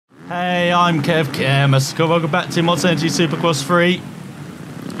Hey, I'm Kev Chemist. Welcome back to Mod Energy Supercross 3.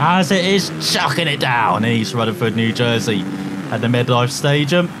 As it is chucking it down in East Rutherford, New Jersey at the Metlife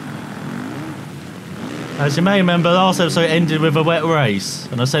Stadium. As you may remember, last episode ended with a wet race,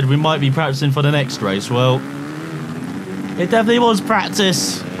 and I said we might be practicing for the next race. Well, it definitely was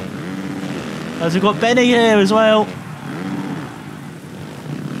practice. As we've got Benny here as well.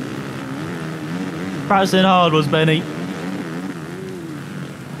 Practicing hard was Benny.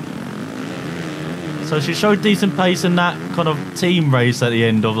 So she showed decent pace in that kind of team race at the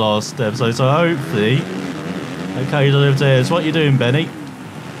end of last episode. So hopefully, okay, delivered here. So what are you doing, Benny?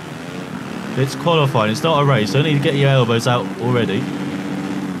 It's qualifying. It's not a race. So you don't need to get your elbows out already.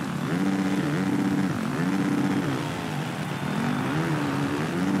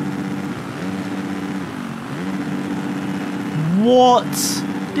 What?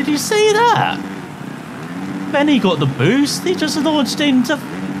 Did you see that? Benny got the boost. He just launched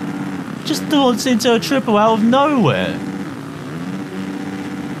into a triple out of nowhere.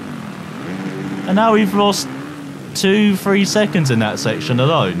 And now we've lost 2-3 seconds in that section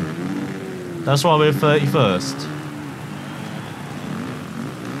alone. That's why we're 31st.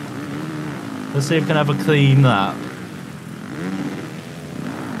 Let's see if we can have a clean lap.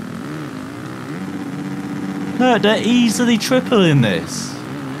 No, they're easily tripling this.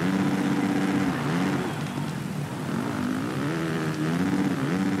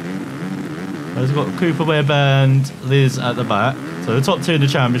 We've got Cooper Webb and Liz at the back. So the top two in the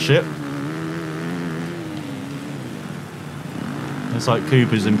championship. Looks like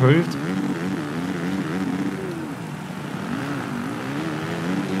Cooper's improved.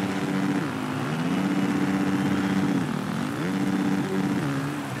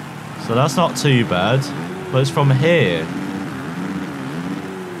 So that's not too bad. But it's from here.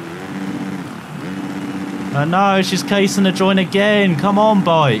 Oh no, she's casing the joint again. Come on,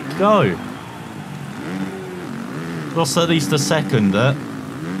 bike. Go. Lost at least a second there.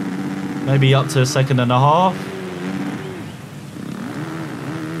 Maybe up to a second and a half.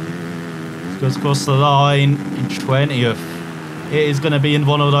 Goes across the line in 20th. It is going to be in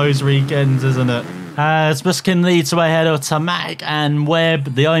one of those weekends, isn't it? As Buskin leads away ahead of Tomac and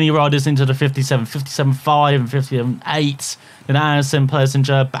Webb, the only riders into the 57, 57.5 and 57.8. Then Anderson,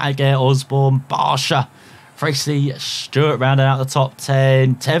 Plessinger, Baggett, Osborne, Barsha, Tracy, Stewart rounding out the top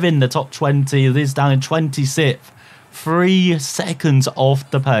 10. Tevin, the top 20. Liz down in 26th. 3 seconds off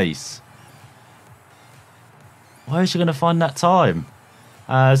the pace. Where is she going to find that time?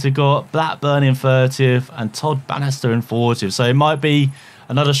 As we've got Blackburn in 30th and Todd Bannister in 40th. So it might be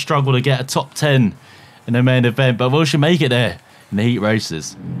another struggle to get a top 10 in the main event. But will she make it there in the heat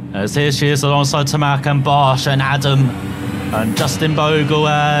races? As here she is alongside Tamak and Bosch and Adam and Justin Bogle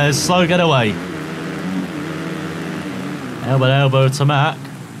as slow getaway. Elbow to elbow Tamak.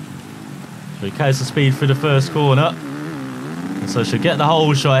 So he carries the speed through the first corner. And so she'll get the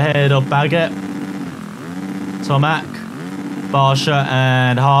whole shot ahead of Baggett, Tomac, Barsha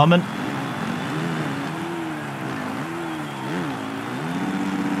and Harmon.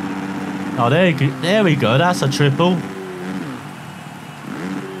 Oh, there we go. That's a triple.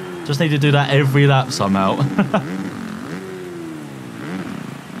 Just need to do that every lap somehow.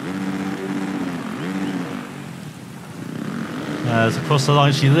 As across the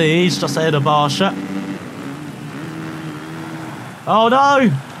line she leads, just ahead of Barsha. Oh no!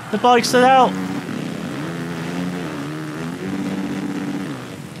 The bike's still out!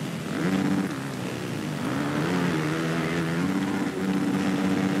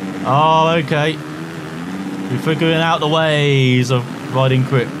 Oh, okay. We're figuring out the ways of riding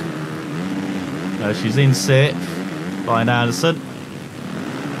quick. She's in 6th. Brian Anderson.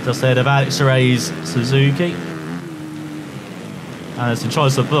 Just ahead of Alex Ray's Suzuki. Anderson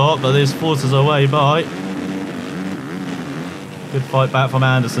tries to block, but this forces her way by. Good fight back from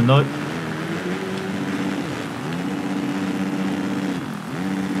Anderson, though.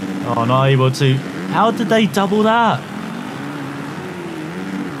 Oh, not able to. How did they double that?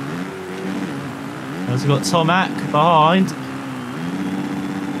 As we've got Tomac behind.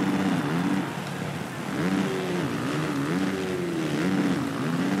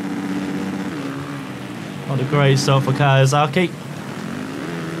 Not a great start for Kawasaki.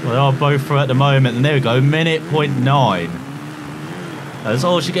 Well, they are both through at the moment. And there we go, minute 0.9. That's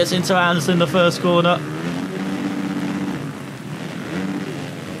all she gets into Anderson in the first corner.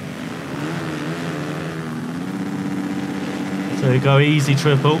 So we go easy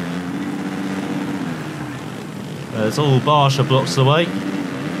triple. There's all Barsha blocks the way.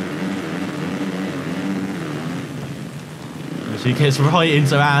 She gets right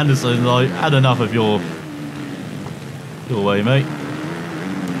into Anderson, like, had enough of your way, mate.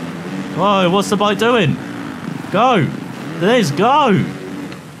 Whoa, what's the bike doing? Go! Let's go!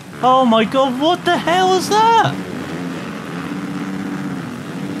 Oh my god, what the hell is that?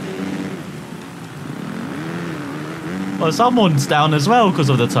 Well, someone's down as well because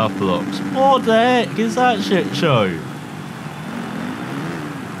of the tough blocks. What the heck is that shit show?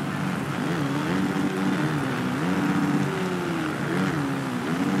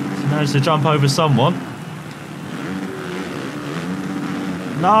 So managed to jump over someone.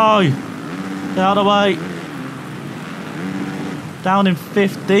 No! Get out of the way! Down in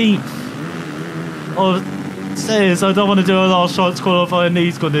 15th. Oh, says I don't want to do a last chance qualify in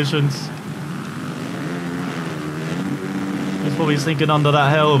these conditions. He's probably thinking under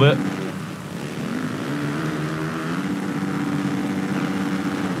that helmet.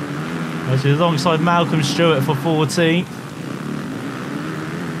 Actually, alongside Malcolm Stewart for 14th.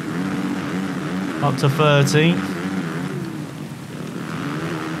 Up to 13th.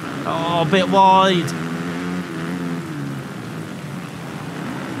 Oh, a bit wide.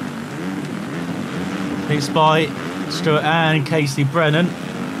 Mixed by Stewart and Casey Brennan.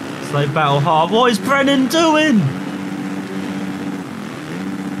 So they battle hard. What is Brennan doing?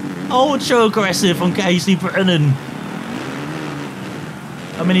 Ultra aggressive from Casey Brennan.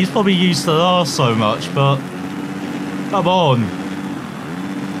 I mean, he's probably used to last so much, but come on.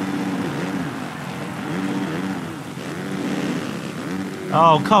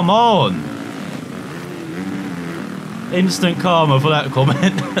 Oh, come on. Instant karma for that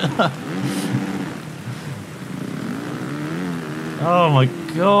comment. Oh my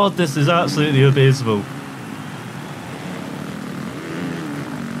god, this is absolutely abysmal.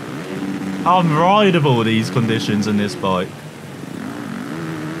 Unrideable, these conditions in this bike.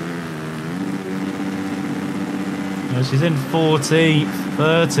 She's in 14th,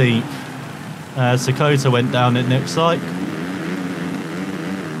 13th. Sakota went down at next cycle.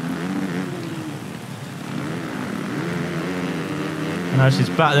 And now she's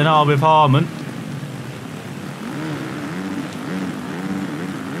battling hard with Harmon.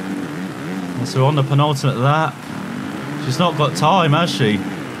 So we're on the penultimate lap. She's not got time, has she?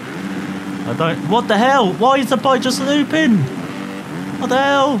 I don't... What the hell? Why is the bike just looping? What the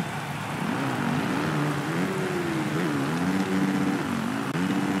hell?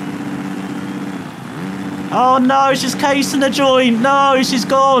 Oh no, she's casing the joint. No, she's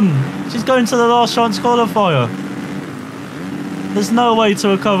gone. She's going to the last chance qualifier. There's no way to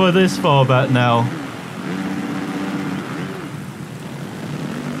recover this far back now.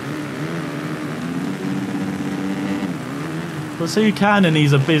 But who can in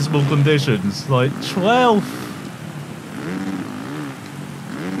these abysmal conditions? Like 12th.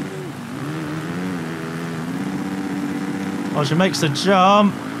 Oh, she makes the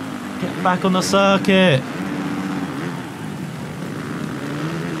jump. Get back on the circuit.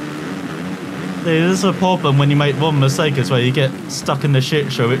 This is a problem when you make one mistake as well. You get stuck in the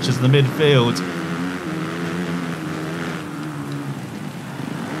shit show, which is the midfield.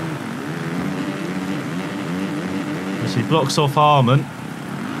 She blocks off Harmon.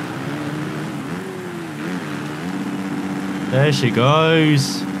 There she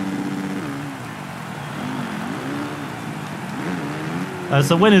goes. As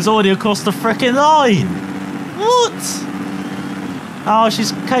the winner's already across the frickin' line. What? Oh,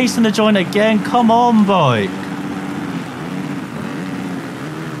 she's casing the joint again. Come on, bike.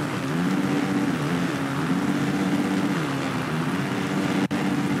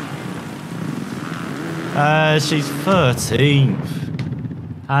 She's 13th.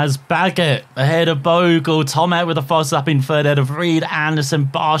 As Baggett ahead of Bogle. Tom out with a fast lap in third, ahead of Reed, Anderson,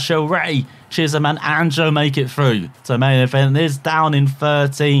 Barsha, Ray, Chisholm and Joe make it through to main event. Is down in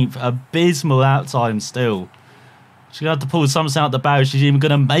 13th. Abysmal out time still. She's going to have to pull something out the bag. She's even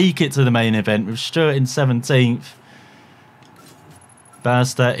going to make it to the main event with Stewart in 17th.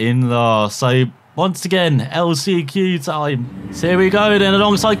 Basta in last. So once again, LCQ time. So here we go then,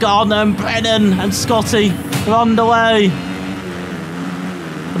 alongside Gardner and Brennan and Scotty. We're underway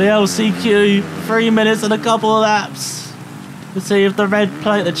for the LCQ. 3 minutes and a couple of laps. Let's see if the red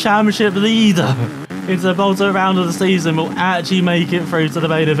plate, the championship leader into the Bolton round of the season, will actually make it through to the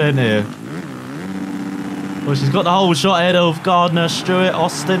main event here. Well, she's got the whole shot ahead of Gardner, Stewart,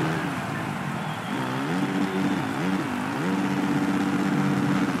 Austin.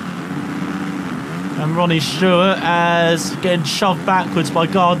 And Ronnie Stewart as getting shoved backwards by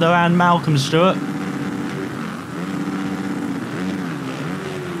Gardner and Malcolm Stewart.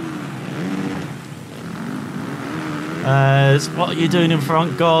 What are you doing in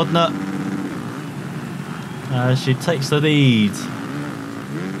front, Gardner? She takes the lead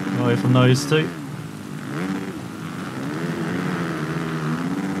away from those two.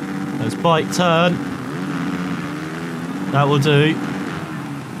 Let's bike turn. That will do.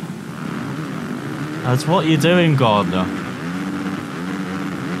 That's what you're doing, Gardner.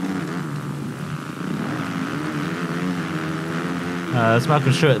 Let's make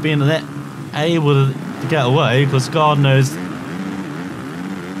sure at being able to get away, because Gardner's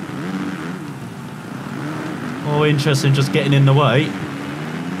more interested in just getting in the way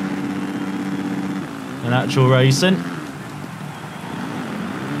than actual racing.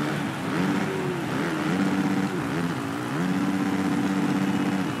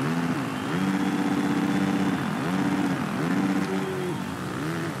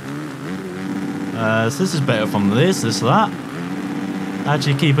 So this is better from this, that.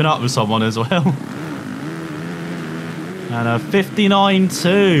 Actually keeping up with someone as well. And a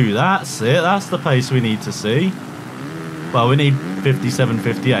 59.2, that's it, that's the pace we need to see. Well, we need 57,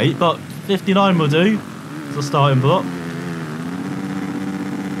 58, but 59 will do as a starting block.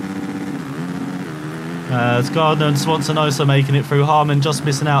 As Gardner and Swanson also making it through, Harmon just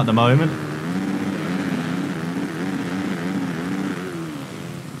missing out at the moment.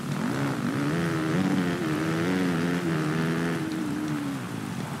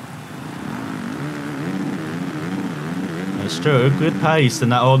 Stewart, good pace in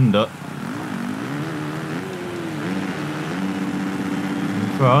that Honda. In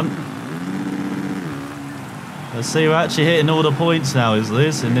front. Let's see, we're actually hitting all the points now, is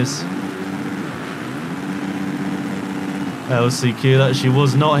Liz, in this LCQ that she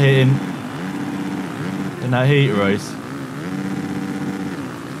was not hitting in that heat race.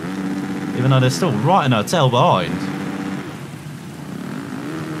 Even though they're still right in her tail behind.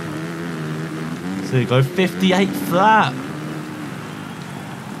 So you go 58 flat.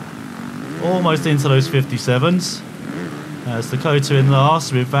 Almost into those 57s. There's Dakota in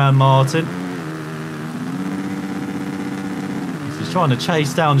last with Van Martin. He's trying to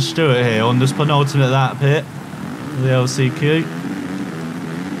chase down Stewart here on this penultimate lap pit. The LCQ.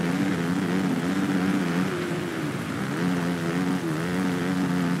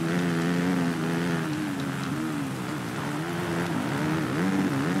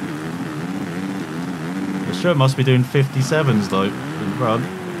 Stewart must be doing 57s though in front.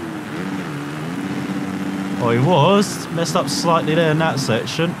 Oh, he was. Messed up slightly there in that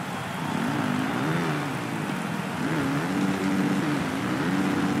section.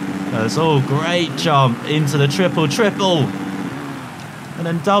 That's all great jump into the triple. And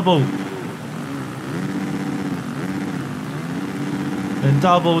then double. Then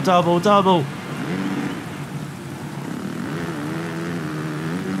double.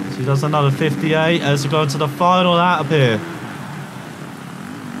 She does another 58 as we go into the final lap here.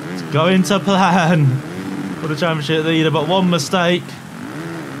 It's going to plan for the championship leader, but one mistake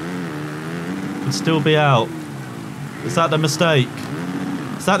could still be out. Is that the mistake?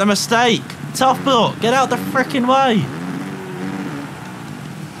 Is that the mistake? Tough block, get out the frickin' way.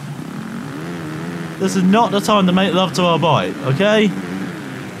 This is not the time to make love to our bike, okay?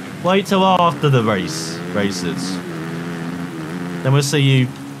 Wait till after the races. Then we'll see you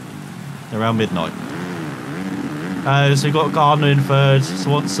around midnight. So we've got Gardner in third,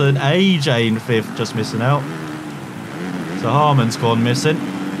 Swanson, AJ in fifth, just missing out. So Harmon's gone missing.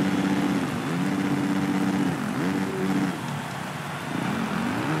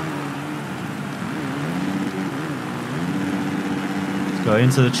 Let's go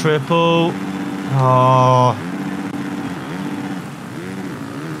into the triple. Oh.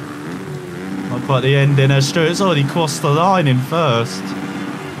 Not quite the ending as Stewart's already crossed the line in first.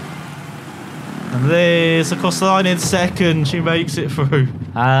 And there's across the line in second. She makes it through.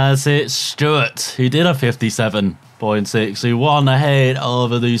 As it's Stewart, who did a 57.6, who won ahead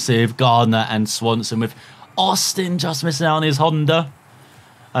of Elusive, Gardner and Swanson, with Austin just missing out on his Honda.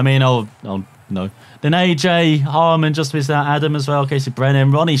 I mean, oh no. Then AJ, Harmon just missing out, Adam as well, Casey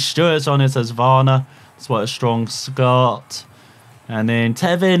Brennan. Ronnie Stewart's on it as Varna. That's what a strong Scott. And then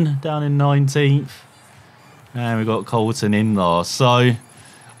Tevin down in 19th. And we've got Colton in last. So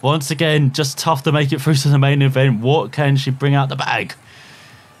once again, just tough to make it through to the main event. What can she bring out the bag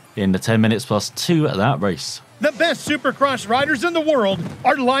in the 10 minutes plus 2 at that race? The best Supercross riders in the world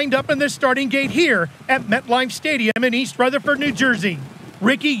are lined up in the starting gate here at Metlife Stadium in East Rutherford, New Jersey.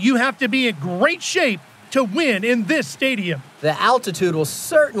 Ricky, you have to be in great shape to win in this stadium. The altitude will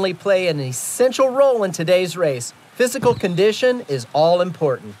certainly play an essential role in today's race. Physical condition is all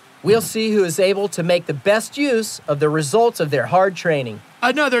important. We'll see who is able to make the best use of the results of their hard training.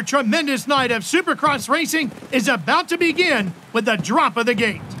 Another tremendous night of Supercross racing is about to begin with the drop of the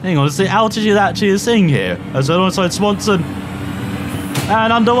gate. Hang on, it's the altitude actually is seeing here. As alongside Swanson.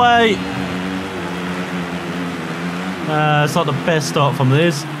 And underway. It's not the best start from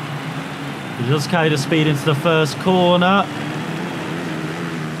Liz. She just carried the speed into the first corner.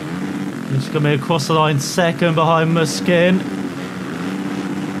 She's going to be across the line second behind Muskin.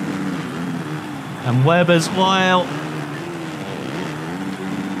 And Webb as well.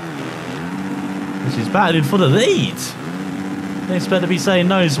 And she's battling for the lead. Don't expect to be saying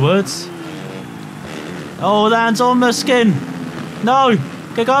those words. Oh, the hands on Muskin. No,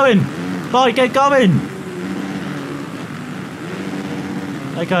 get going. Right, get going.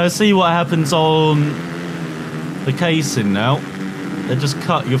 Okay, I see what happens on the casing now. They just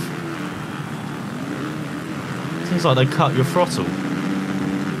cut your... Seems like they cut your throttle.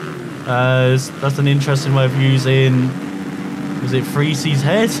 That's an interesting way of using... Was it 3C's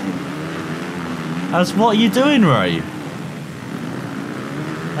head? As what are you doing, Ray?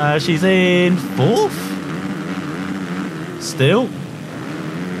 She's in 4th? Still?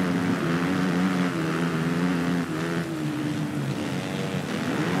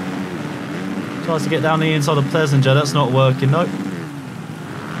 Tries to get down the inside of Pleasanter. That's not working, no.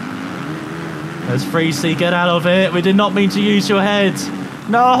 There's 3C. Get out of it. We did not mean to use your head.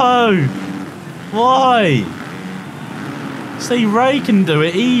 No! Why? See, Ray can do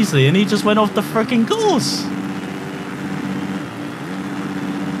it easily, and he just went off the freaking course.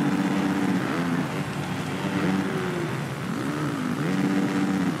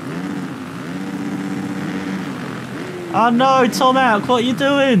 Oh no, Tom Out, what are you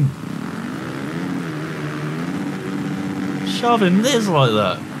doing? Shoving this like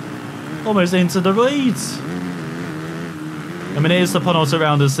that. Almost into the weeds. I mean, it is the penultimate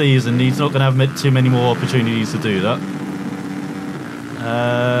round of the season. He's not going to have too many more opportunities to do that.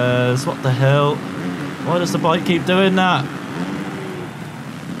 So what the hell? Why does the bike keep doing that?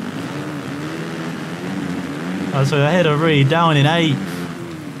 Oh, so ahead of Reed, down in 8th.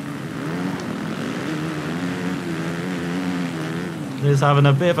 He's having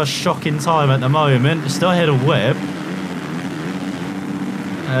a bit of a shocking time at the moment. Still ahead of Webb.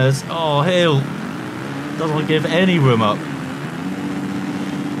 As, oh, Hill doesn't give any room up.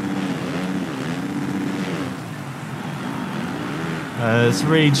 As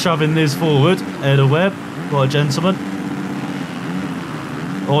Reed shoving this forward, ahead of Webb. What a gentleman.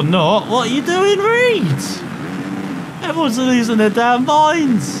 Or not. What are you doing, Reed? Everyone's losing their damn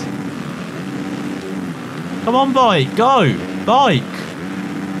minds. Come on, bike. Go. Bike.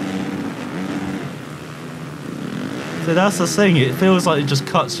 So that's the thing. It feels like it just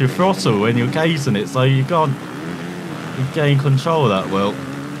cuts your throttle when you're casing it. So you can't gain control of that well.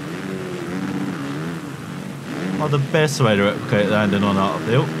 Not the best way to replicate landing on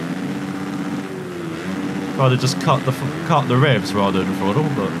uphill. Try to just cut the revs rather than throttle,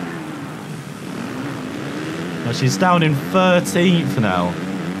 but now she's down in 13th now.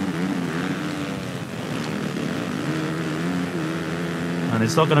 And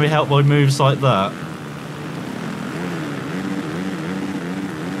it's not going to be helped by moves like that.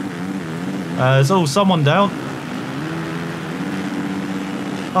 There's someone down.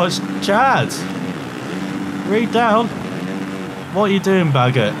 Oh, it's Chad. Read down. What are you doing,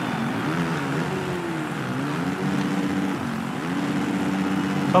 Baggett?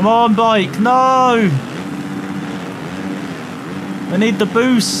 Come on, bike. No! I need the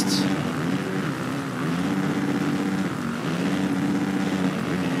boost.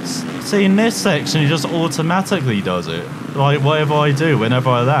 See, in this section, he just automatically does it. Like, whatever I do, whenever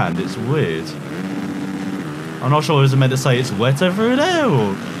I land, it's weird. I'm not sure if it meant to say it's wetter through there,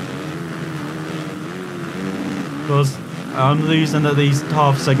 or... Because I'm losing at least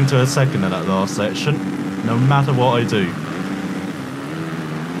half a second to a second in that last section, no matter what I do.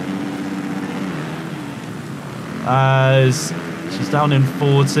 As she's down in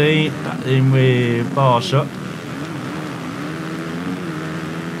 40, in with Washout.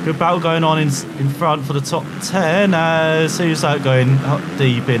 Good battle going on in front for the top 10. As who's that going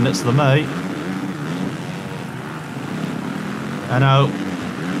deep in? That's the mate. And now,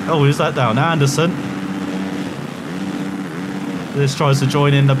 oh, who's that down? Anderson. This tries to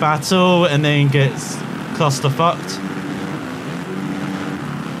join in the battle and then gets cluster-fucked.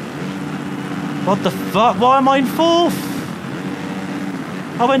 What the fuck? Why am I in 4th?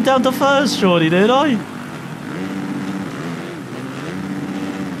 I went down to 1st, surely, did I?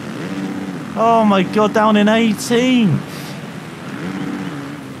 Oh my god, down in 18th.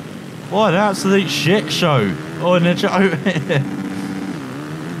 What an absolute shit show. Oh, and it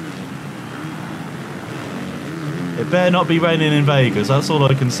better not be raining in Vegas, that's all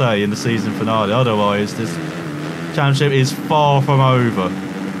I can say in the season finale. Otherwise, this championship is far from over.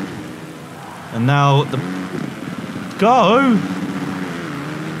 And now the go.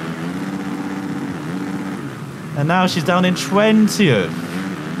 And now she's down in 20th.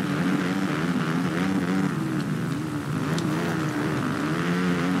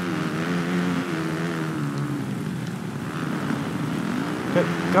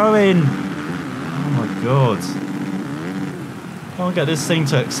 Go in. Oh my god. Can't get this thing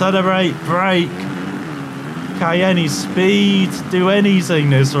to accelerate, brake. Okay, any speed, do anything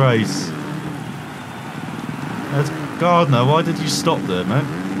this race. That's Gardner, why did you stop there, man?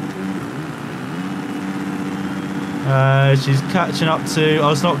 She's catching up to...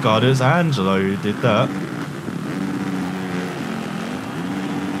 Oh, it's not Gardner, it's Angelo who did that.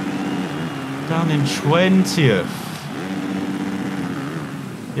 Down in 20th.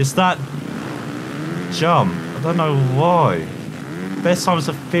 It's that jump. I don't know why. Best time was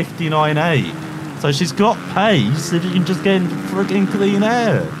a 59.8. So she's got pace if you can just get in friggin' clean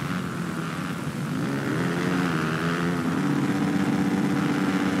air.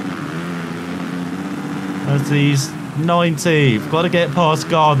 As these 90th, got to get past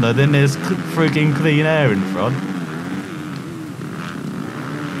Gardner, then there's friggin' clean air in front.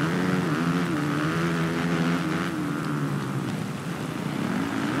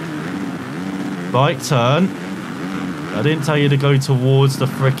 Bike turn. I didn't tell you to go towards the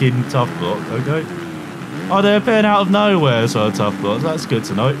frickin' tough block, okay? Oh, they're appearing out of nowhere as well, tough blocks. That's good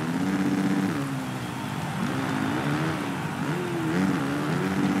to know.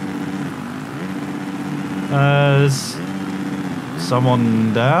 Is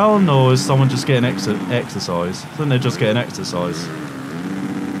someone down, or is someone just getting exercise? I think they're just getting exercise.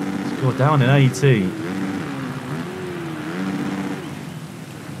 Let's go down in 18.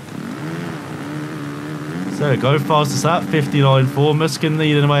 So go fast as that, 59.4. Muskin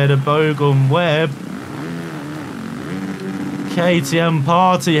leading away at a Bogan Webb. KTM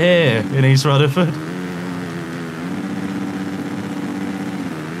party here in East Rutherford.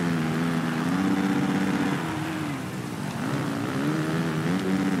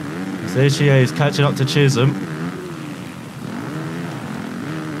 So there she is, catching up to Chisholm.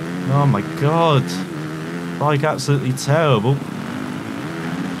 Oh my god. Bike absolutely terrible.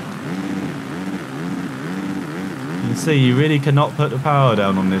 You can see you really cannot put the power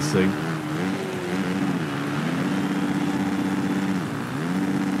down on this thing.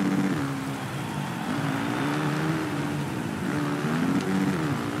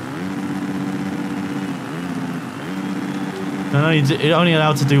 And you're only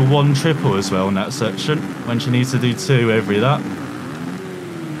allowed to do one triple as well in that section, when she needs to do two every lap.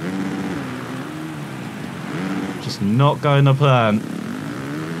 Just not going to plan.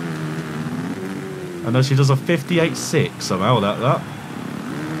 I know she does a 58.6 somehow, that. I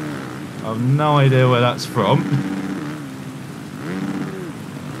have no idea where that's from.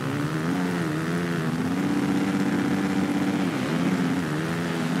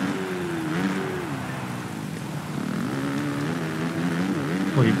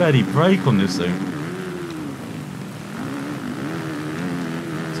 Well, you barely brake on this thing.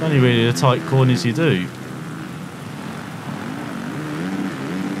 It's only really the tight corners you do.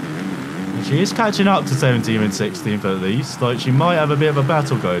 And she is catching up to 17th and 16th at least. Like, she might have a bit of a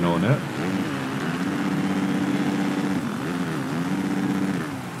battle going on it.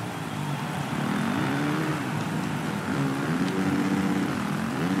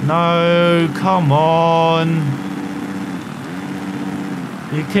 No, come on.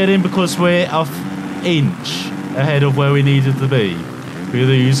 You're kidding, because we're an inch ahead of where we needed to be. We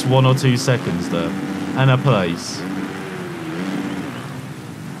lose 1 or 2 seconds there. And a place.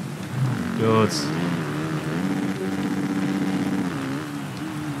 Oh, God.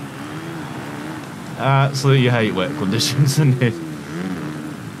 Absolutely hate wet conditions in here.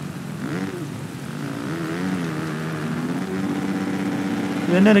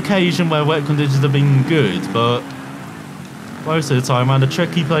 There's an occasion where wet conditions have been good, but most of the time around a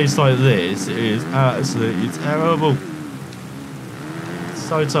tricky place like this, it is absolutely terrible. It's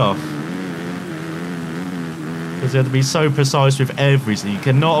so tough. Because you have to be so precise with everything. You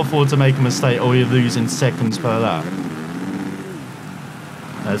cannot afford to make a mistake or you're losing seconds per lap.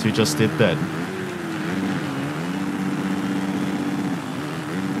 As we just did then.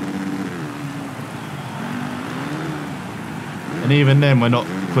 And even then we're not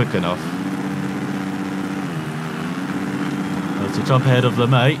quick enough. To jump ahead of the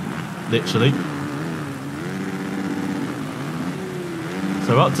mate, literally.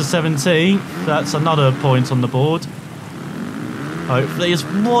 So up to 17, that's another point on the board. Hopefully it's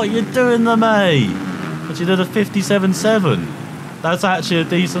what you're doing, the mate. But you did a 57.7. That's actually a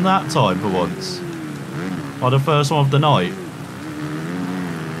decent lap time for once. Or the first one of the night.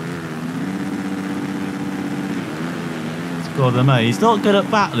 It's got the mate. He's not good at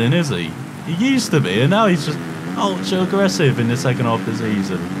battling, is he? He used to be, and now he's just ultra aggressive in the second half of the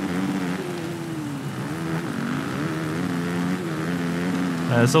season.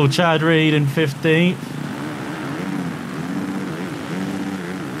 It's all Chad Reed in 15th.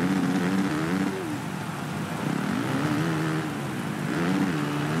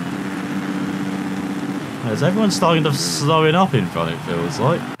 As everyone's starting to slowing up in front, it feels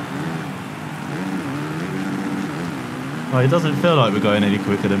like. Well, it doesn't feel like we're going any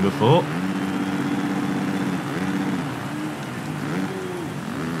quicker than before.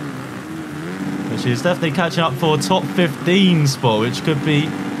 But she's definitely catching up for a top 15 spot, which could be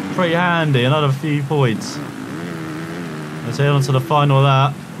pretty handy. Another few points. Let's head on to the final of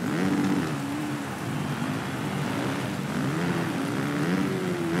that.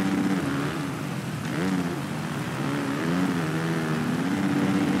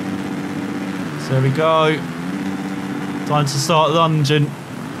 So there we go. Time to start lunging.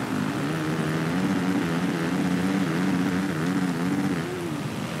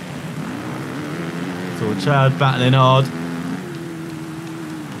 So Chad battling hard.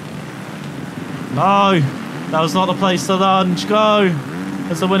 No, that was not the place to lunge. Go,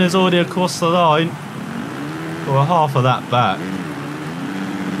 as the winner's already across the line. Or half of that back.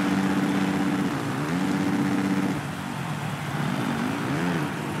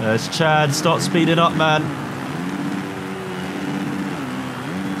 There's Chad. Start speeding up, man.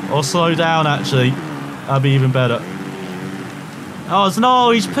 Or slow down, actually. That'd be even better. Oh, no,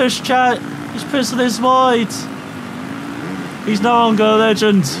 he's pushed Chad. He's pushed this wide. He's no longer a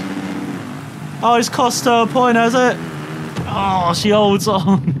legend. Oh, it's cost her a point, has it? Oh, she holds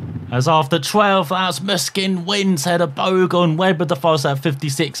on. As after 12, that's Muskin wins ahead of Bogon. Webb with the fast at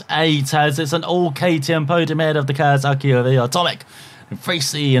 56.8 as it's an all KTM podium ahead of the Kawasaki of the Atomic. And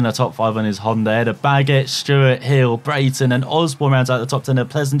 3C in the top 5 on his Honda ahead of Baggett, Stewart, Hill, Brayton and Osborne rounds out the top 10 of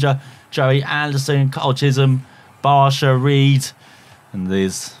Plessinger, Joey Anderson, Carl Chisholm, Barsha, Reed and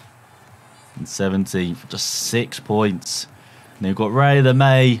Liz in 17th, just 6 points. And you've got Ray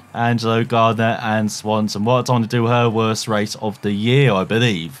LeMay, Angelo Gardner and Swanson. What on to do her worst race of the year, I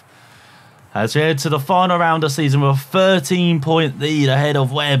believe. As we head to the final round of the season with a 13-point lead ahead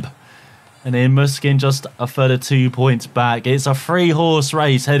of Webb. And then Muskin just a further 2 points back. It's a 3-horse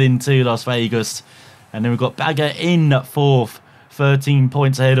race heading to Las Vegas. And then we've got Bagger in 4th, 13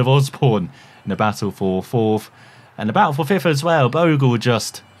 points ahead of Osborne in the battle for 4th. And the battle for 5th as well. Bogle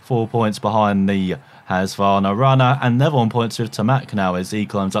just 4 points behind the Husqvarna runner. And level on points with Tamak now as he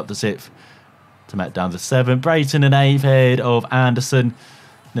climbs up to 6th. Tamak down to 7th. Brayton in 8th ahead of Anderson.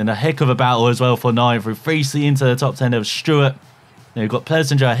 Then a heck of a battle as well for 9th with 3C into the top 10 of Stewart. Then we've got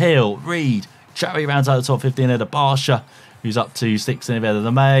Plessinger, Hill, Reed, Joey rounds out the top 15 ahead of Barsha, who's up to 6th ahead of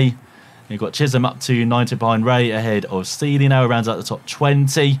the May. Then you've got Chisholm up to 90 behind Ray ahead of Steely now, rounds out the top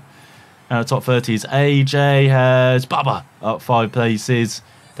 20. And the top 30 is AJ, has Bubba up 5 places.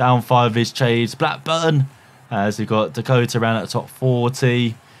 Down 5 is Chase Blackburn, as we've got Dakota round at the top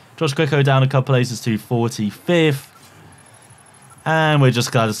 40. Josh Quicko down a couple places to 45th. And we're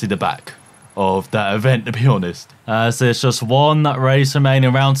just glad to see the back of that event, to be honest. So there's just one race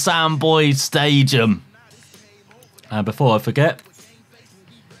remaining around Sandboy Stadium. And before I forget,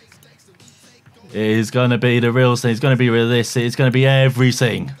 it is going to be the real thing. It's going to be realistic. It's going to be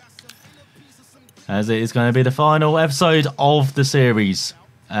everything. As it is going to be the final episode of the series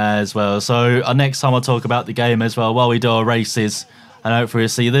as well. So next time I'll talk about the game as well while we do our races. And hopefully we'll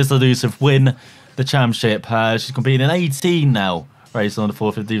see Liz Elusive win the championship. She's competing in 18 now. Racing on the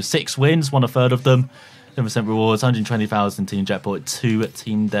 4th of 6 wins, 1/3 of them. 10% rewards, 120,000 team jackpot, 2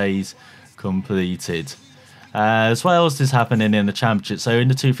 team days completed. As well as this happening in the championship. So in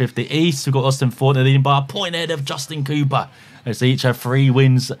the 250 East, we've got Austin Fortner leading by a point ahead of Justin Cooper. As they each have 3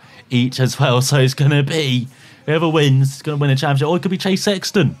 wins each as well. So it's going to be, whoever wins is going to win the championship. Or it could be Chase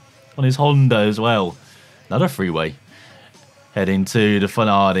Sexton on his Honda as well. Another 3-way. Heading to the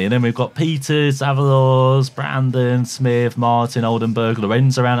finale. And then we've got Peters, Avalos, Brandon, Smith, Martin, Oldenburg,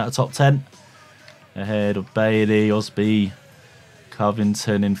 Lorenzo around at the top 10. Ahead of Bailey, Osby,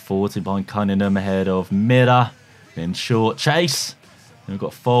 Covington in 40 behind Cunningham, ahead of Miller. Then Short Chase. Then we've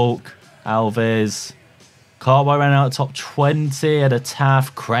got Falk, Alves, Cartwright ran out at top 20 at a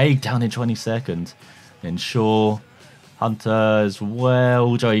Taft, Craig down in 22nd. Then Shaw, Hunter as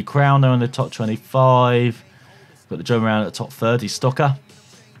well, Joey Crowner in the top 25. Got the German round at the top 30, Stocker.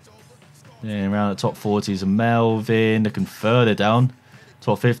 Then around the top 40 is Melvin, looking further down.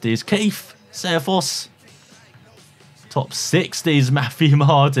 Top 50 is Keith, Serfos. Top 60 is Matthew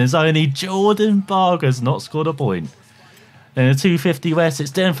Martins. Only Jordan Barker's not scored a point. Then the 250 West,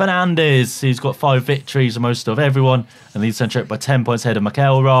 it's Dan Fernandez, who's got 5 victories, the most of everyone. And leads Centric by 10 points ahead of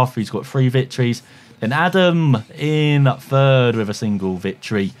McElrath, who's got 3 victories. Then Adam in 3rd with a single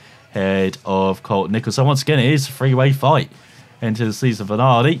victory. Head of Colt Nichols. So once again, it is a 3-way fight into the season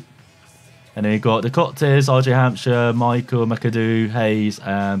finale. And then you've got the Cotters, RJ Hampshire, Michael, McAdoo, Hayes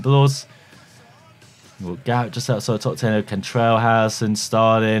and Bloss. We'll gap just outside the top 10 of Cantrell, Harrison,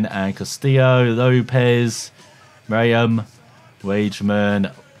 Starling, and Castillo, Lopez, Merriam,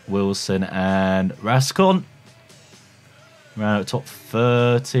 Wageman, Wilson, and Rascon. Around top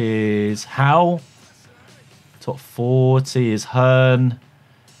 30 is Howe. Top 40 is Hearn.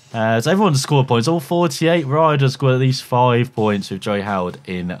 As everyone scored points, all 48 riders scored at least 5 points with Joey Howard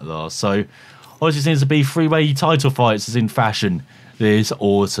in last. So, obviously seems to be three-way title fights is in fashion this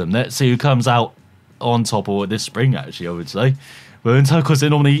autumn. Let's see who comes out on top of it this spring, actually, I would say. Because they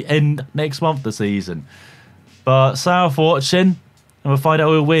normally end next month, the season. But, thanks for watching, and we'll find out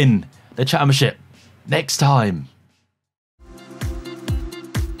who will win the championship next time.